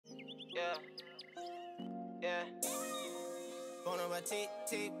Yeah. Yeah.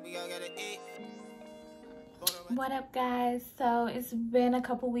 What up, guys? So it's been a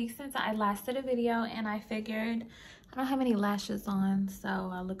couple weeks since I last did a video, and I figured I don't have any lashes on, so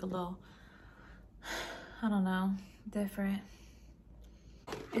I look a little, I don't know, different.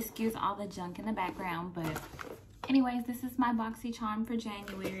 Excuse all the junk in the background, but anyways, this is my Boxycharm for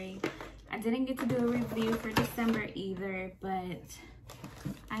January. I didn't get to do a review for December either, but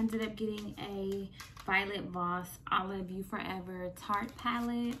I ended up getting a Violet Voss-Olive You Forever Tarte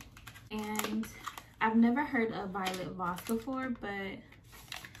palette, and I've never heard of Violet Voss before, but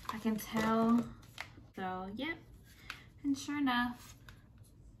I can tell. So, yep. And sure enough,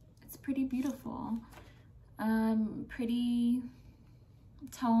 it's pretty beautiful. Pretty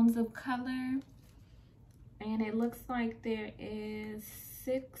tones of color. And it looks like there is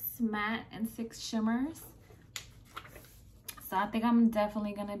 6 matte and 6 shimmers. So I think I'm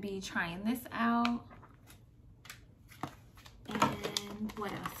definitely gonna be trying this out. And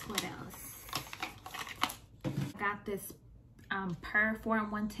what else? Got this Per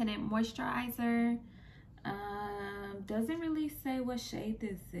 4-in-1 tinted moisturizer. Doesn't really say what shade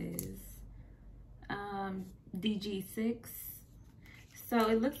this is. DG6. So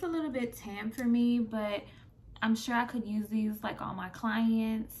it looks a little bit tan for me, but I'm sure I could use these like on my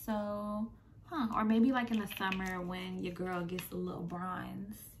clients. So, or maybe like in the summer when your girl gets a little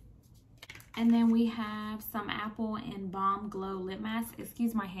bronze. And then we have some Apple and Baume Glow Lip Mask.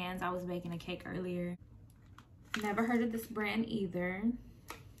 Excuse my hands, I was baking a cake earlier. Never heard of this brand either.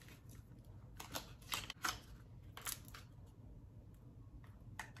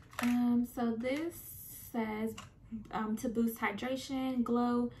 So this says to boost hydration,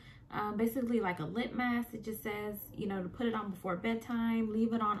 glow, basically like a lip mask. It just says, you know, to put it on before bedtime,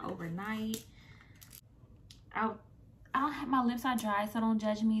 leave it on overnight. My lips are dry, so don't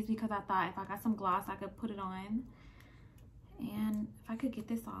judge me. It's because I thought if I got some gloss, I could put it on. And if I could get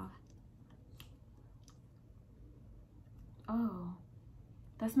this off. Oh,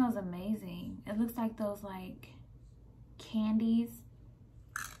 that smells amazing. It looks like those like candies,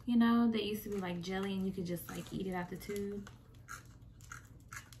 you know, that used to be like jelly and you could just like eat it out the tube.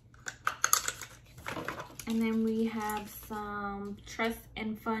 And then we have some Trust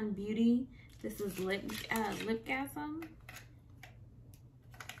and Fun Beauty. This is lipgasm.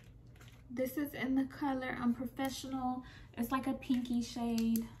 This is in the color Unprofessional. It's like a pinky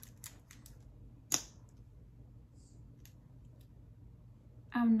shade.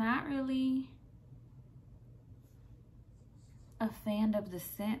 I'm not really a fan of the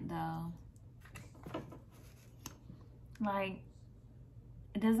scent though. Like,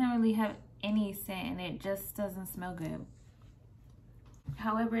 it doesn't really have any scent and it just doesn't smell good.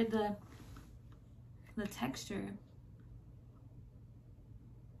 However, the texture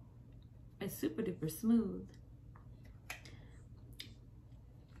is super duper smooth.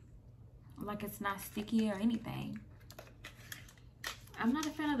 Like, it's not sticky or anything. I'm not a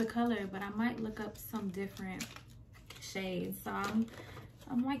fan of the color, but I might look up some different shades. So I'm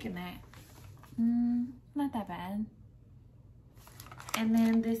liking that. Not that bad. And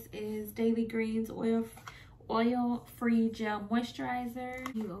then this is Daily Greens oil-free gel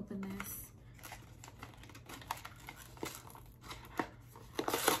moisturizer. You open this.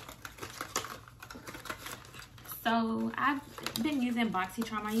 So I've been using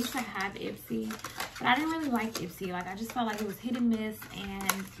Boxycharm. I used to have Ipsy, but I didn't really like Ipsy. Like, I just felt like it was hit and miss,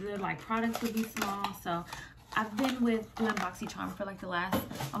 and the like products would be small. So I've been doing Boxycharm for like the last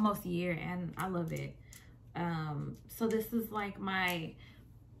almost year, and I love it. So this is like my,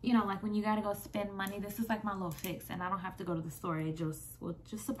 you know, like when you gotta go spend money, this is like my little fix, and I don't have to go to the store. It will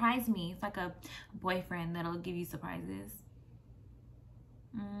just surprise me. It's like a boyfriend that'll give you surprises.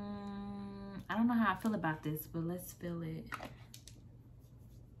 I don't know how I feel about this, but let's feel it.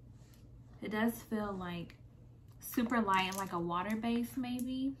 It does feel like super light and like a water base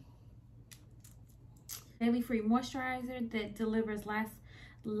maybe. Daily free moisturizer that delivers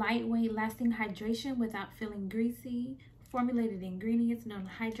lightweight lasting hydration without feeling greasy. Formulated ingredients known to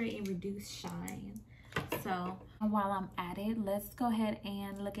hydrate and reduce shine. So while I'm at it, let's go ahead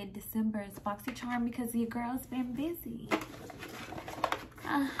and look at December's Boxycharm because your girl's been busy.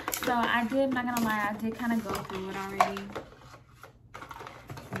 So I did, not gonna lie, I did kind of go through it already.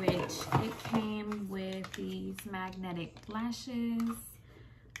 Which it came with these magnetic lashes.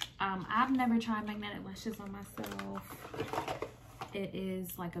 I've never tried magnetic lashes on myself. It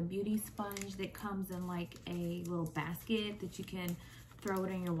is like a beauty sponge that comes in like a little basket that you can throw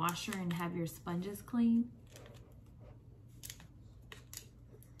it in your washer and have your sponges clean.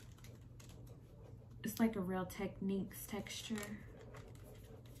 It's like a real Techniques texture.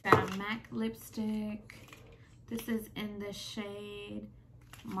 Got a MAC lipstick. This is in the shade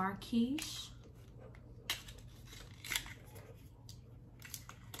Marquise.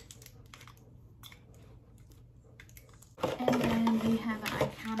 And then we have an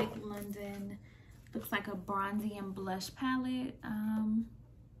iconic London, looks like a bronzy and blush palette.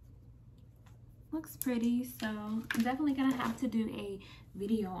 Looks pretty, so I'm definitely gonna have to do a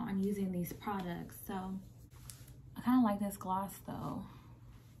video on using these products. So I kind of like this gloss though.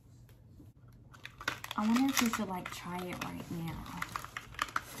 I wonder if we should like try it right now.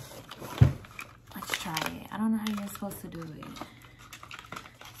 Let's try it. I don't know how you're supposed to do it.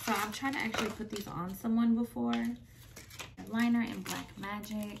 So I've tried to actually put these on someone before. Liner in Black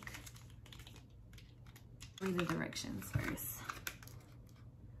Magic. Read the directions first.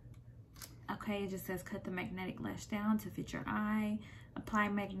 Okay, it just says cut the magnetic lash down to fit your eye. Apply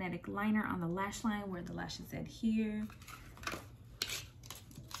magnetic liner on the lash line where the lash is adhere.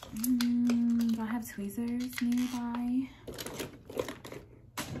 Do I have tweezers nearby?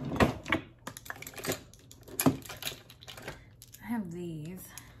 I have these.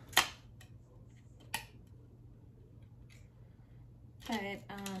 But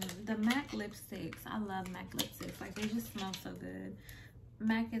the MAC lipsticks, I love MAC lipsticks. Like, they just smell so good.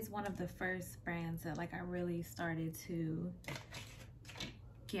 MAC is one of the first brands that like I really started to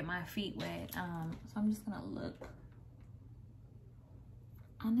get my feet wet. So I'm just gonna look.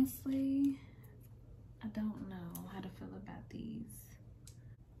 Honestly, I don't know how to feel about these.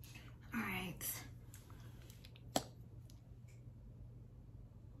 All right.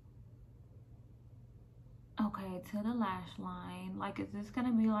 Okay, to the lash line. Like, is this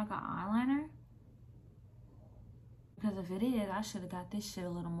gonna be like an eyeliner? Because if it is, I should have got this shit a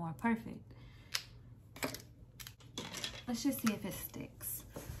little more perfect. Let's just see if it sticks.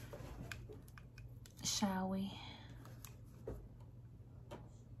 Shall we?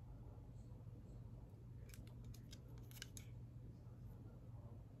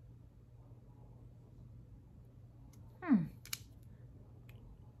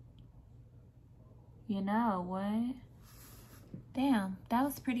 You know what? Damn, that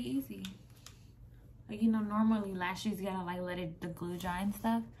was pretty easy. Like, you know, normally lashes you gotta like let the glue dry and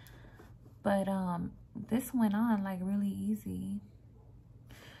stuff. But this went on like really easy.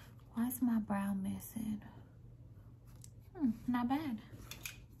 Why is my brow missing? Not bad.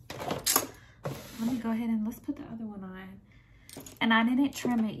 Let me go ahead and let's put the other one on. And I didn't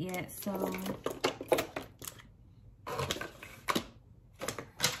trim it yet, so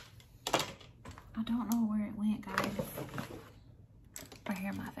I don't know where it went, guys. Right here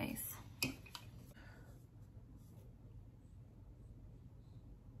in my face.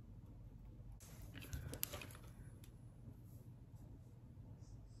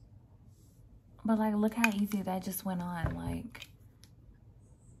 But like, look how easy that just went on. Like,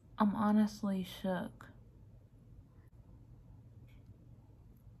 I'm honestly shook.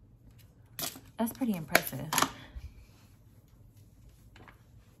 That's pretty impressive.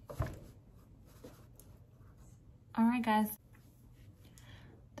 All right, guys.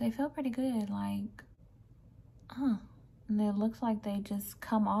 They feel pretty good. Like, and it looks like they just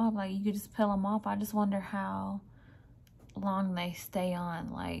come off. Like, you could just peel them off. I just wonder how long they stay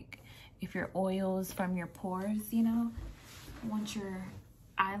on. Like, if your oils from your pores, you know, once your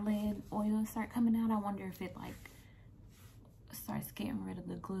eyelid oils start coming out, I wonder if it like starts getting rid of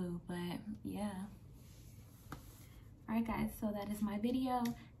the glue. But yeah. All right, guys, so that is my video.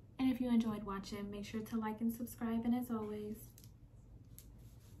 And if you enjoyed watching, make sure to like and subscribe. And as always,